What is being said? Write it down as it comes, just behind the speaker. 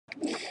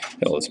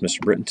Hello, it's Mr.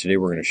 Britton. Today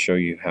we're going to show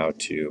you how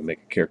to make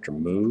a character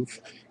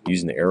move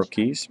using the arrow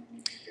keys.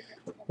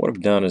 What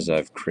I've done is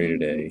I've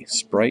created a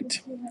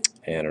sprite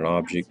and an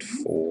object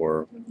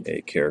for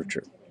a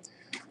character.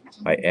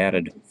 I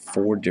added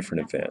 4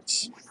 different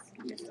events.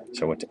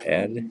 So I went to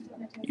Add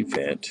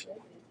Event,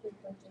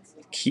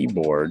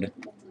 Keyboard,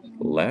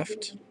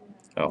 Left.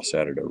 I also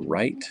added a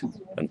right,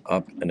 an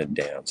up, and a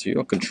down. So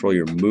you'll control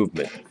your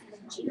movement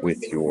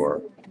with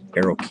your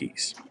arrow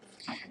keys.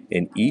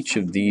 In each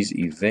of these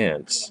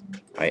events,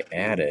 I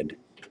added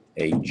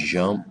a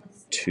jump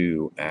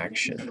to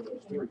action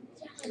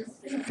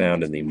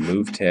found in the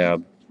Move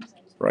tab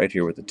right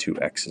here with the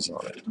 2 X's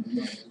on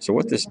it. So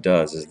what this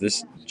does is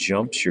this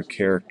jumps your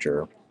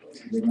character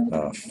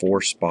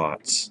 4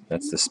 spots.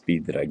 That's the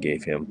speed that I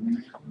gave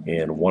him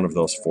in one of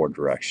those 4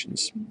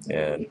 directions.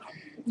 And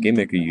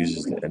GameMaker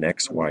uses an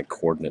XY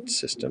coordinate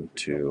system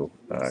to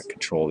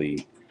control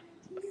the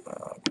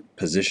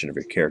position of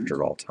your character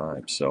at all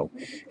times. So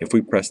if we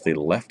press the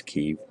left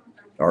key,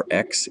 our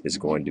X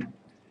coordinate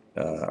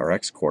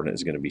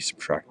is going to be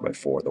subtracted by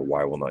 4. The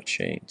Y will not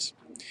change.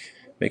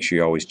 Make sure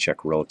you always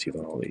check relative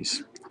on all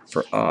these.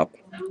 For up,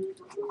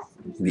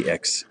 the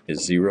X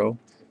is 0,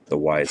 the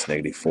Y is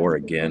 -4,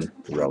 again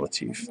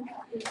relative.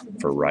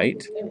 For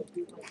right,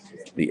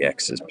 the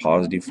X is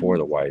 +4,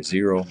 the Y is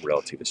 0,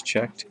 relative is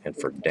checked. And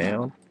for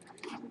down,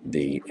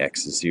 the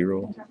X is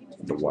 0,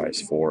 the Y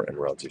is 4, and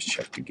relative is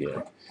checked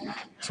again.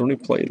 So when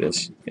we play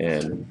this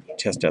and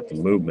test out the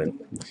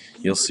movement,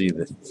 you'll see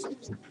that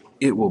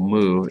it will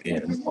move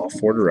in all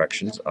 4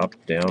 directions, up,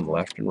 down,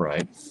 left, and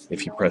right.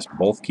 If you press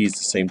both keys at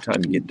the same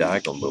time, you get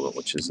diagonal movement,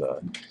 which is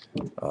a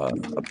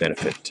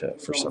benefit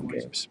for some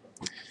games.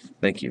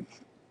 Thank you.